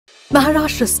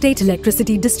Maharashtra State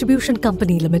Electricity Distribution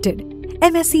Company Limited,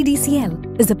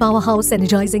 MSEDCL, is the powerhouse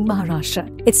energizing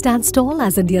Maharashtra. It stands tall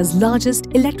as India's largest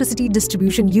electricity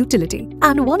distribution utility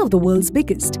and one of the world's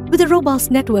biggest, with a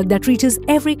robust network that reaches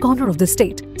every corner of the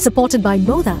state, supported by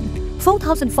more than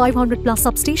 4,500 plus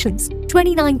substations,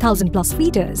 29,000 plus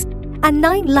feeders, and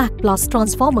 9 lakh plus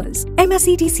transformers.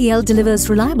 MSEDCL delivers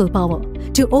reliable power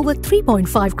to over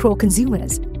 3.5 crore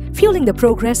consumers, fueling the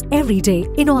progress every day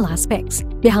in all aspects.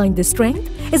 Behind this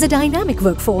strength is a dynamic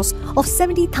workforce of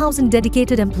 70,000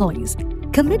 dedicated employees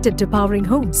committed to powering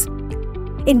homes,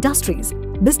 industries,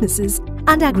 businesses,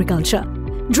 and agriculture,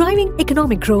 driving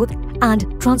economic growth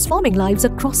and transforming lives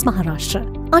across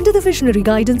Maharashtra. Under the visionary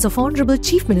guidance of Honorable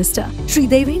Chief Minister Shri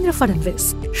Devendra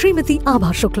Fadnavis, Srimati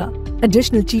Abha Shukla,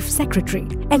 Additional Chief Secretary,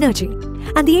 Energy,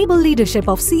 and the able leadership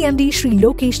of CMD Shri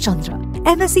Lokesh Chandra,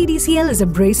 MSEDCL is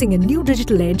embracing a new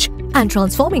digital age and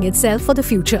transforming itself for the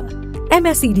future.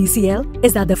 MSEDCL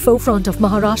is at the forefront of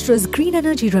Maharashtra's green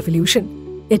energy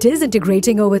revolution. It is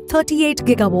integrating over 38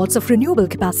 gigawatts of renewable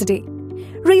capacity,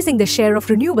 raising the share of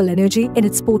renewable energy in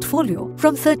its portfolio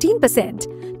from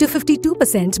 13% to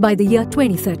 52% by the year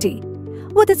 2030.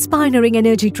 With its pioneering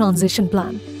energy transition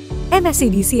plan,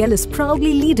 MSEDCL is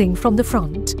proudly leading from the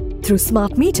front. Through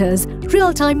smart meters,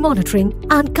 real-time monitoring,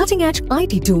 and cutting-edge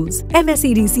IT tools,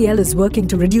 MSEDCL is working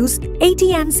to reduce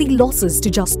AT&C losses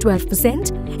to just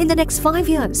 12% in the next 5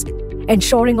 years,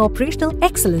 ensuring operational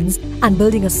excellence and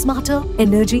building a smarter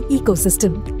energy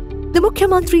ecosystem. The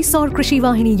Mukhyamantri Saur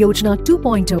Krishivahini Yojana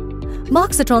 2.0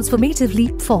 marks a transformative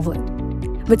leap forward.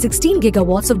 With 16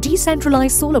 gigawatts of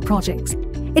decentralized solar projects,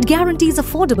 it guarantees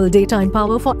affordable daytime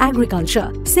power for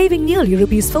agriculture, saving nearly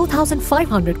Rs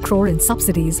 4,500 crore in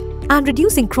subsidies and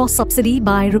reducing cross-subsidy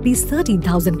by Rs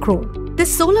 13,000 crore.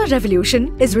 This solar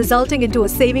revolution is resulting into a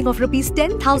saving of Rs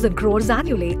 10,000 crores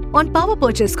annually on power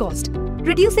purchase cost,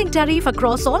 reducing tariff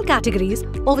across all categories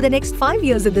over the next 5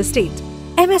 years in the state.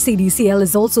 MSEDCL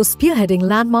is also spearheading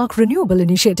landmark renewable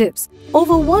initiatives.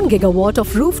 Over 1 gigawatt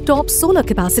of rooftop solar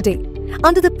capacity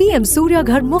under the PM Surya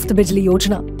Ghar Muft Bijli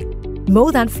Yojana.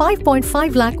 More than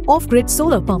 5.5 lakh off-grid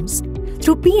solar pumps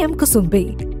through PM Kusum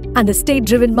Bay and the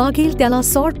state-driven Magil Tyala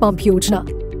Saur Pump Yojana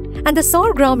and the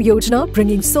Saur Gram Yojana,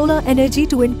 bringing solar energy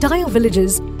to entire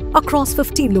villages across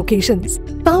 15 locations.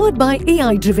 Powered by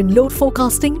AI-driven load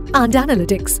forecasting and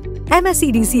analytics,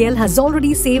 MSEDCL has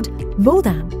already saved more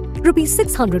than Rs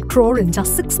 600 crore in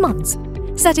just 6 months,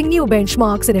 setting new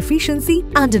benchmarks in efficiency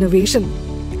and innovation.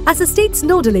 As the state's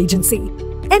nodal agency,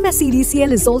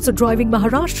 MSEDCL is also driving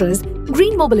Maharashtra's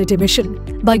green mobility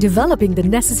mission by developing the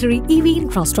necessary EV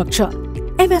infrastructure.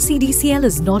 MSEDCL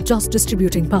is not just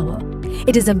distributing power,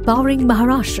 it is empowering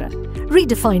Maharashtra,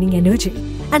 redefining energy,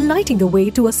 and lighting the way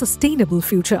to a sustainable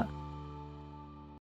future.